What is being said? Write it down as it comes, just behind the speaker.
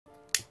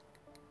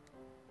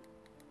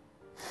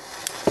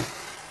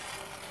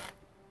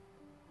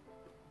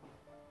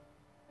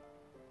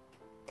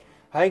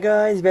Hi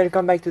guys,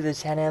 welcome back to the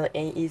channel.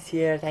 A is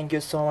here. Thank you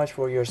so much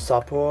for your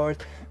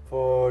support,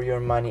 for your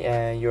money,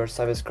 your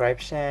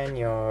subscription,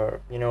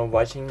 your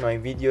watching my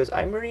videos.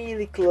 I'm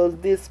really close,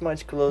 this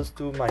much close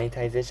to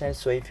monetization.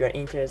 So if you're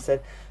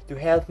interested to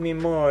help me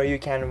more, you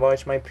can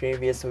watch my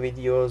previous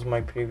videos, my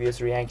previous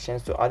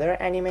reactions to other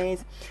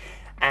animes.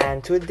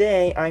 And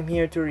today I'm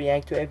here to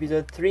react to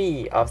episode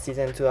 3 of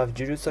season 2 of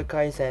Jujutsu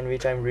Kaisen,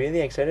 which I'm really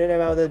excited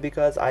about it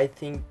because I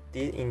think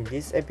in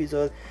this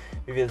episode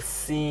we will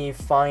see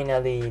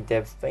finally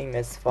the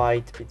famous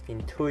fight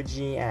between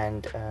Toji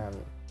and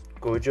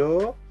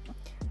Gojo.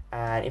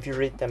 And if you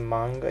read the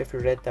manga,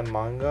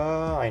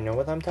 I know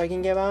what I'm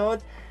talking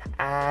about,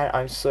 and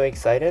I'm so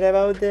excited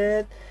about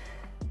it.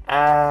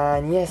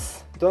 And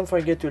yes, don't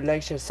forget to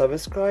like, share,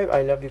 subscribe.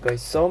 I love you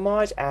guys so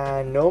much,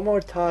 and no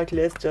more talk,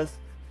 let's just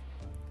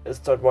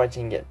start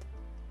watching it.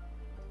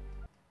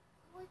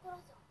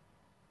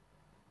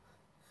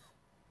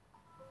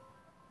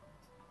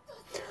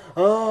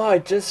 Oh, I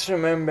just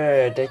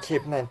remember they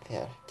kidnapped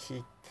her.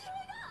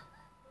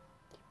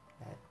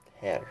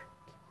 Her.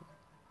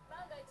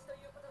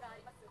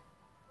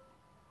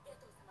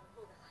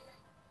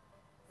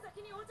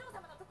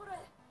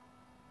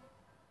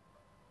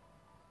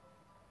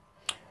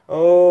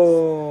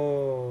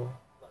 Oh.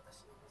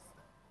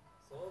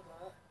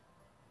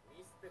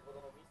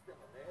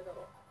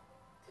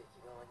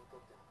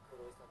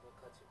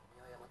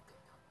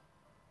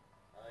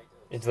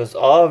 It was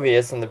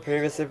obvious in the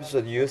previous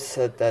episode you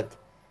said that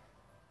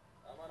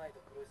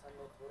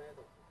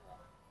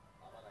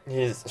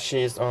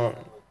she's on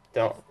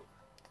the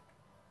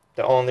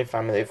only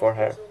family for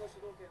her.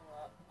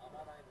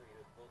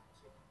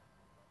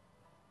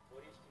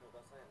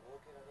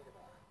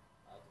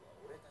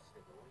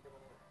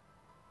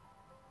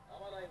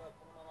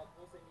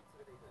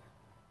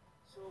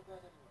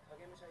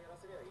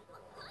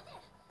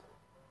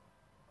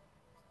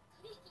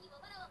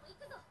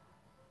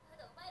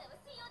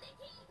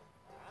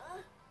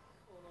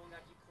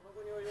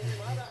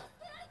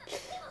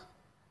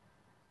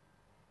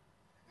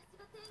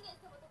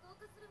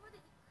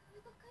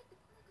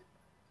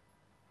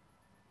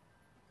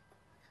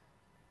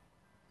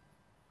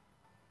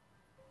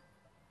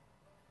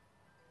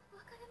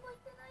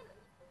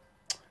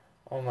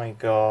 Oh my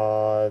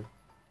god.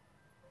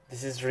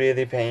 This is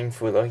really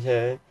painful,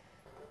 okay?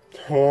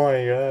 Oh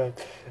my god.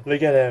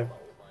 Look at him.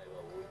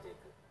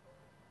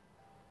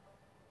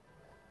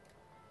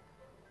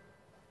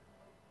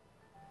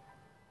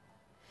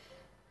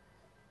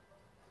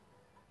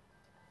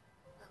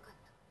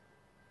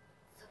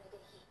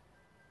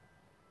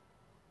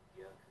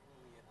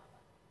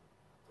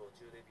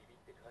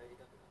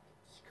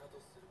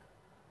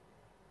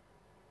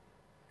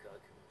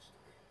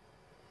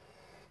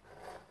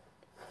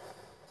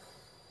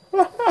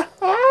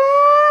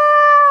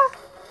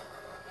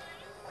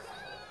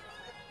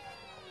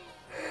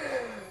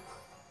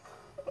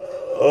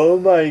 Oh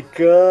my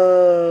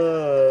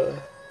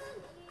god.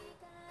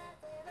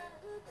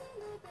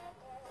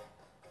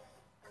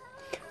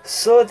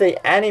 So they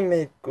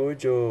animate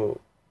Gojo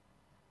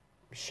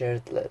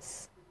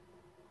shirtless.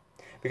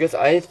 Because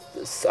I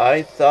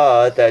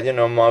thought that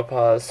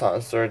Mappa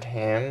censored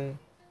him.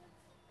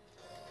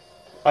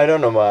 I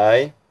don't know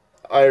why.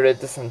 I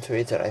read this on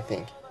Twitter, I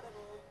think.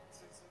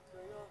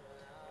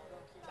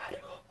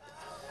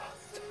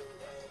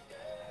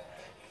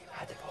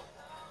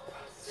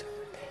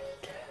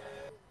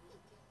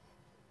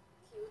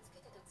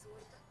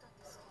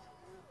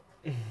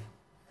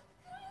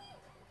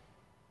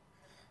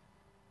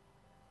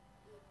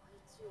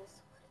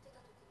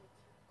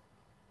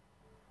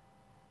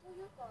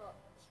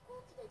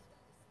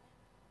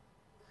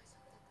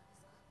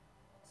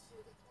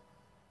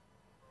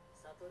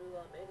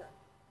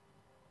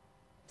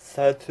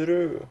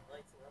 Satoru.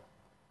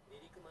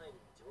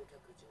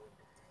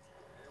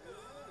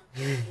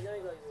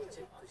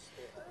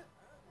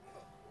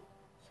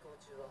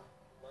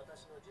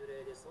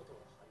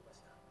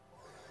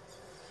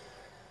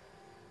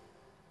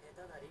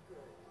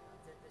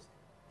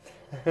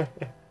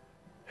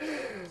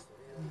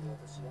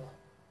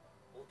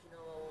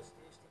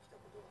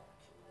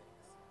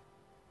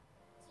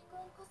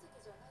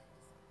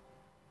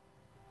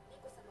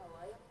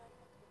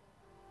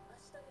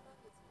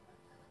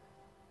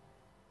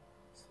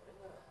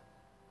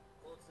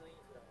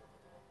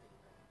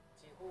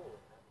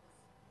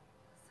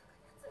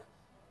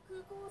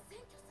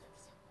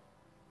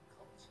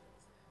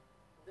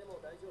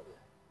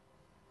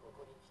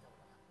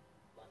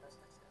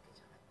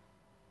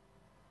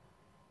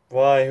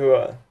 Why? Who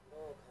are?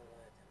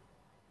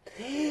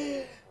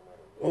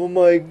 Oh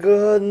my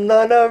god,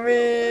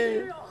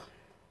 Nanami!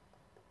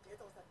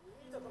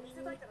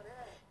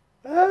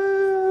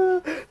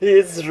 Ah,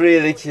 he's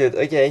really cute.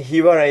 Okay,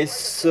 Hibara is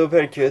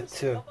super cute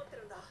too.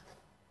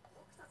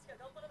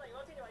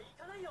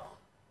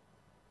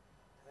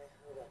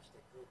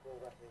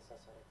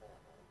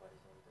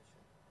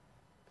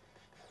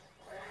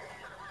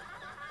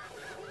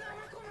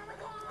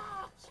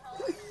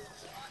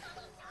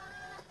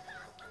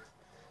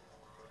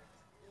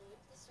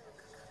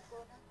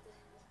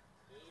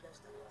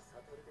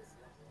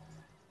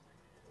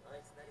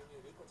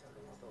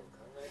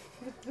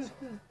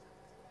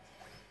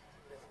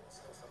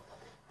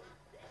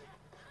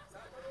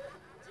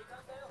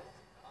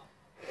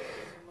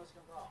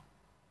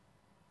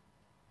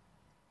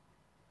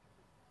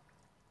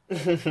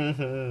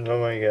 Oh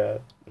my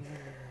god.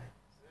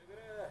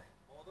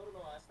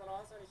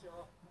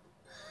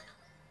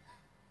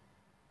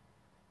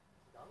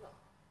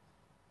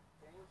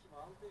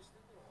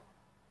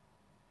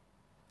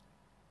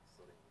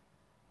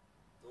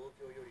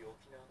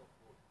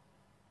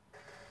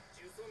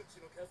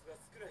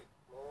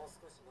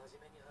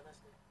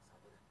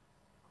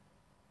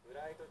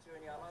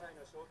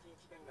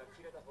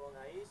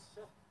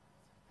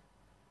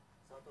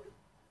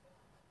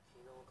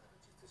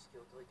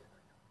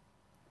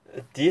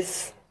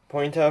 This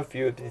point of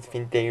view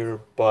between their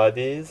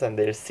bodies and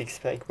their six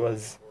pack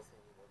was.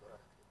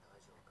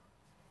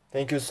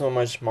 Thank you so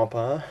much,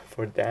 Mappa,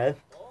 for that.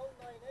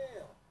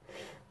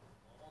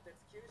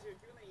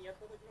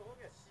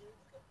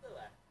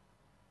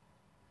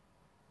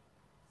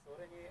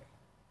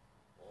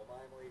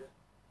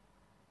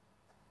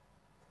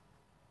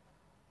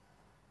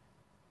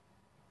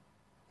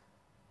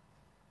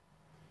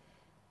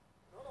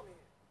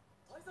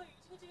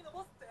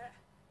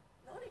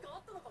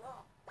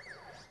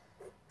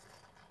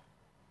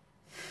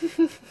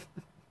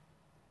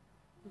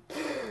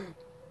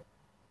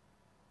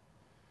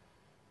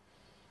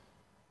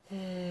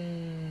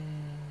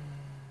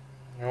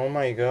 Oh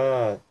my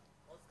god.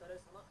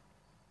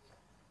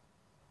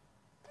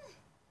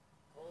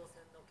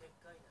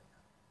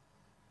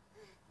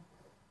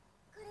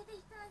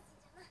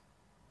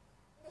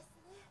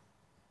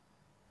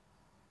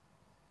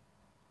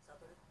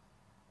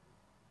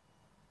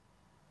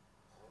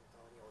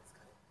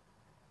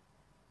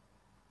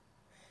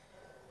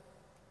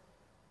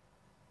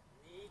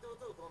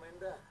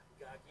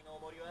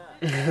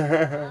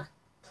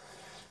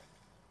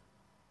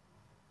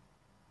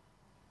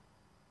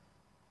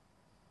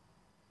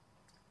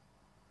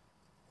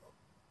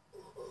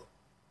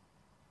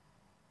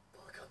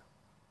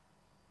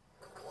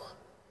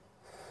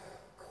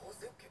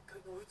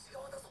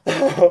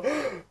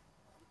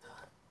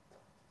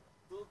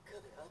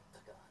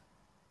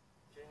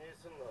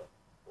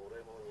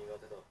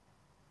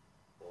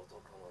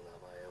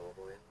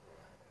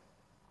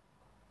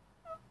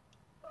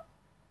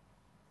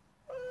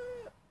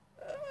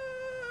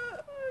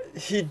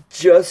 He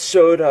just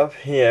showed up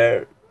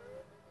here.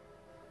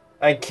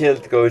 I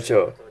killed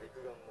Gojo.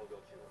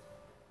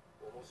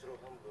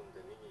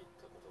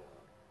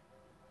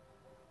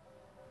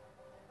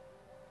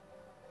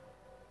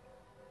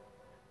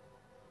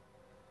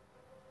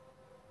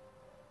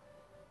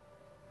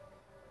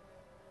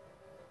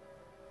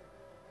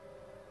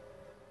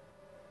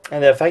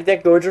 And the fact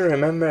that Gojo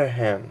remember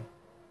him.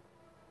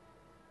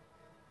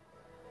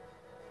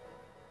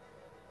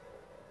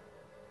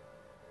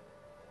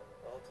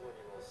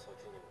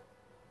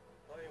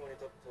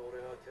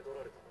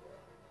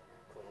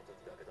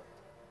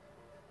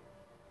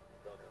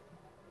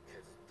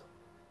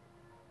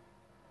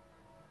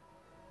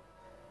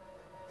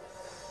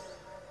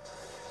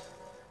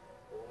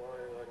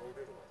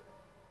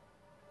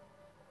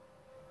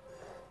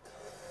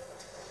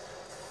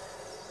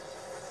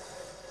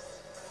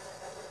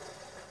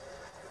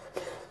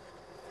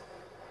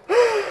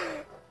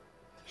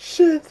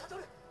 Shit.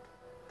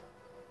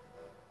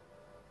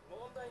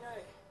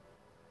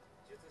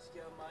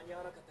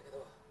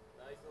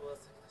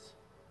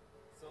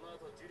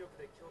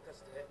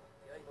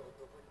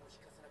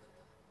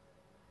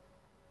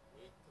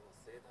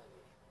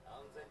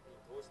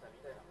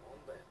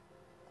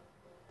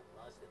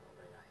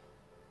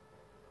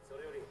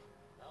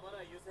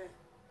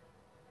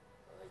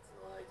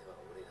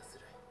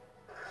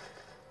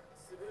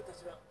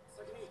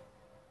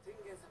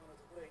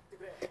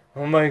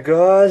 Oh my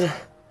god.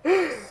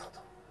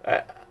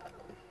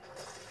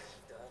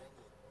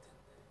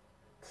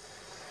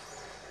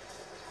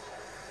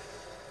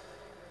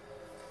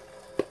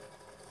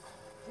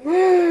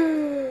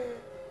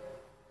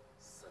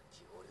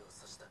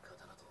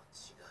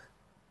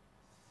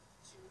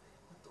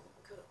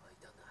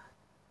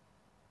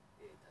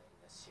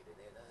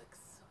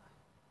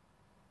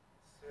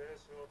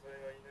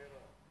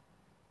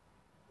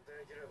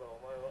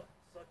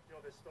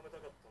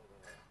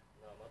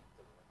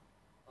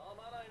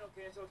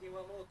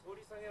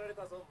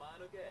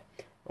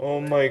 Oh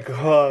my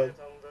god.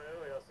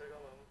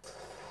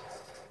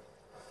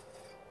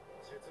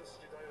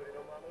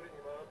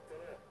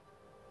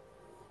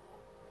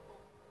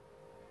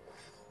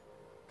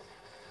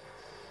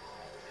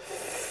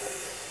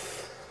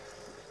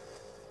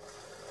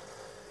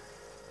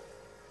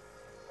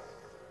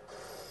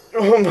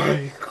 Oh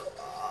my god.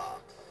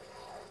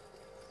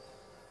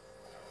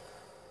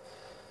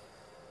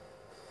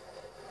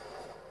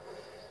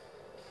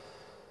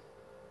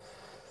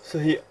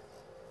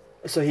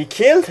 So he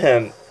killed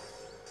him.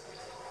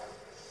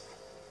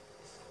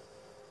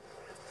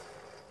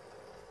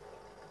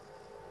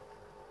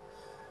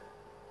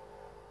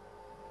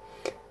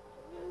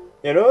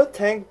 You know,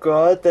 thank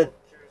God that.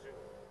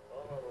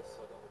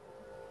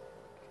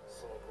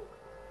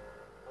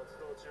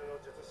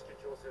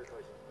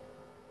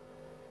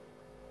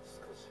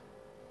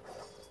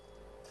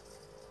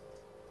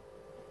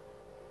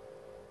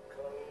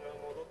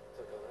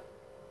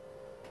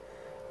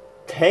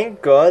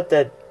 thank God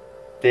that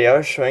they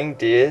are showing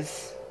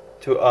this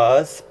to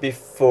us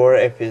before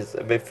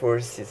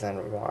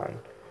season 1.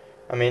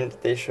 I mean,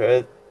 they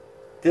showed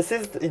this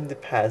is in the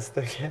past,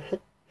 okay?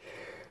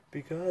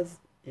 Because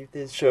if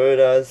they showed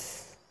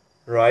us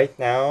right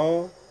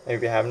now,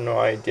 like we have no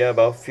idea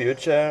about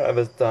future, I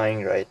was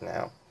dying right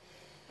now.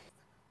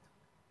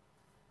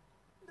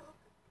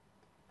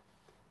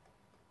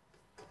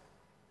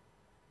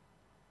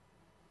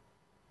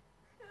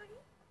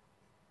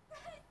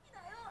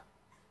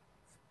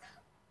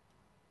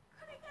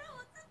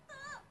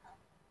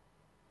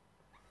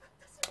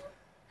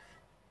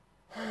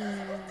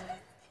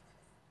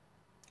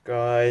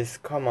 Guys,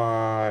 come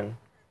on.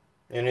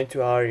 You need to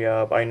hurry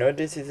up. I know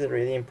this is a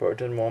really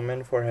important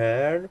moment for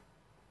her,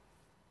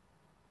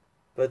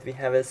 but we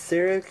have a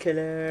serial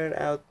killer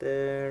out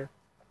there.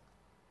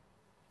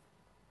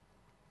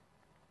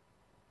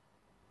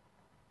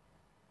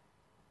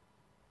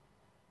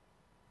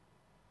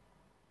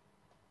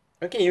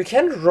 Okay, you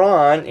can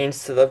run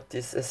instead of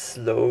this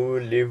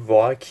slowly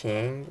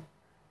walking.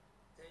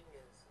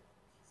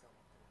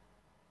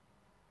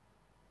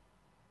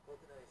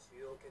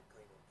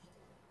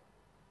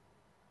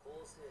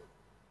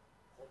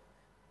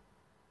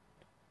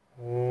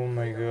 Oh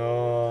my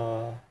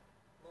god.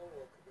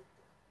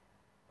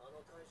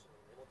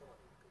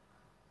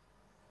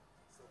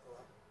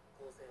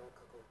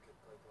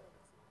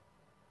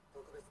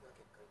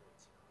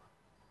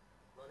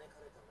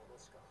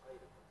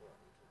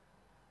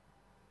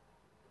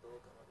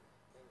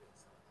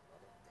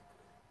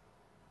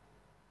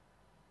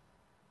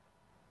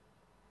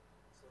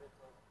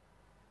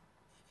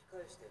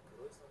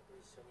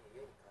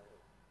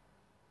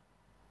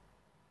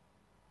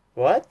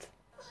 What?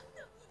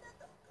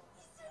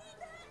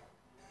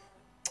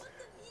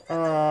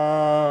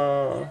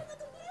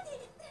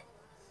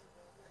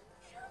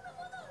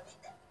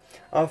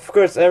 Of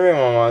course,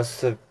 everyone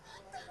wants to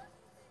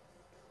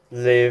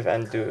live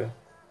and do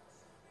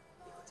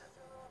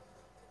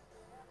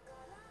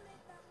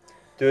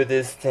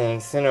these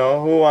things, you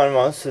know, who one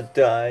wants to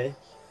die?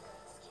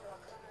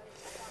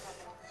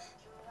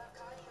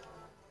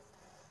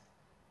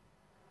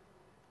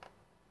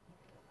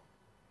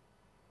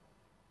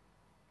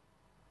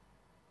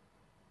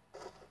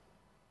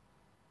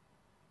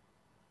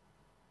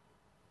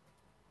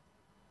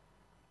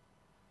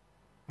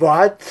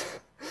 What?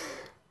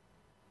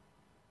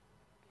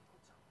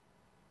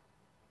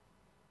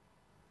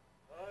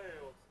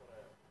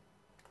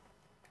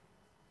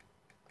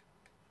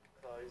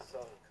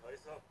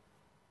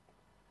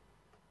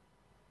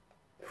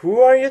 Who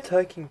are you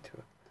talking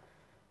to?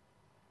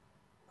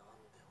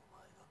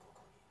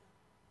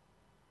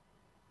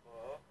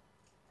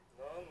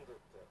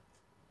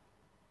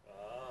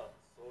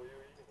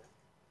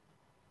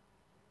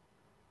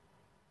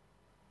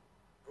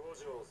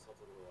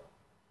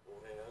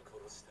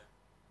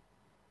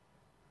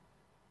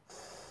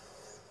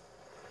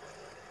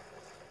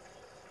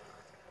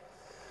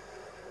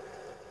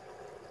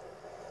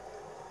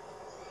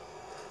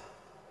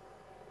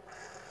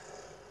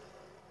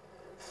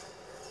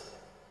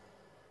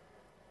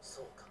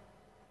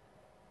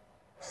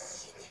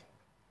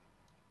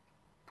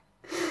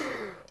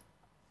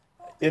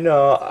 You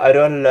know, I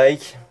don't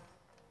like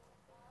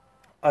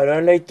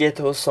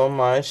Geto so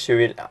much.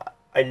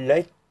 I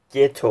like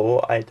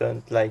Geto. I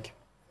don't like.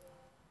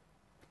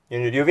 You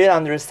know, you will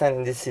understand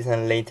in this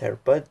season later.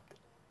 But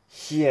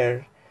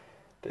here,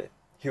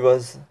 he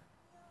was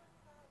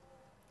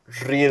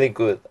really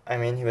good. I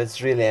mean, he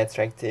was really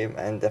attractive,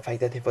 and the fact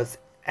that he was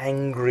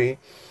angry.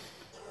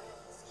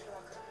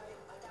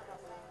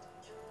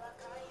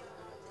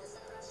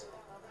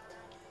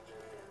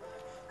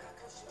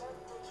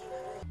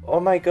 Oh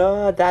my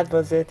god, that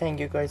was it. Thank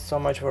you guys so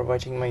much for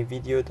watching my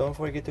video. Don't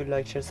forget to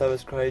like, share,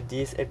 subscribe.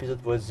 This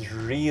episode was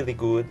really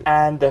good.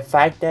 And the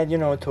fact that, you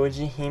know,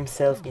 Toji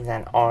himself is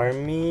an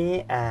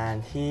army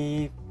and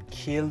he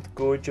killed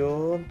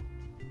Gojo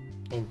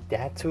in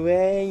that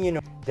way, you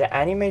know. The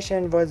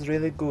animation was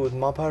really good.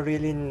 Mappa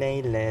really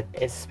nailed it,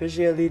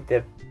 especially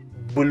the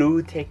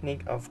blue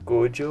technique of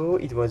Gojo.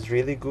 It was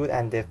really good,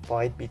 and the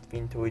fight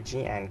between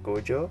Toji and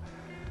Gojo,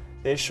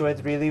 they showed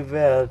it really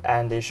well,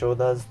 and they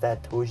showed us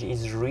that Toji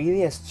is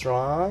really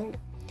strong.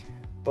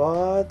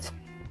 But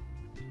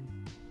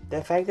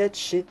the fact that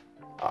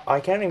I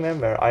can't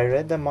remember. I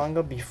read the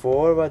manga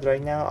before, but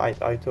right now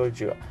I told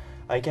you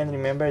I can't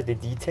remember the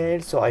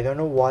details, so I don't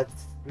know what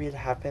will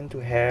happen to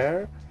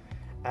her.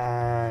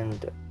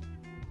 And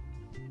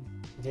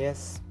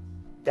yes,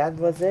 that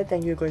was it.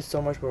 Thank you guys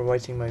so much for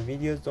watching my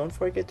videos. Don't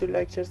forget to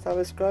like, share,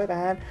 subscribe,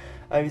 and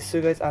I will see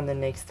you guys on the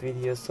next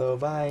video. So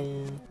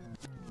bye.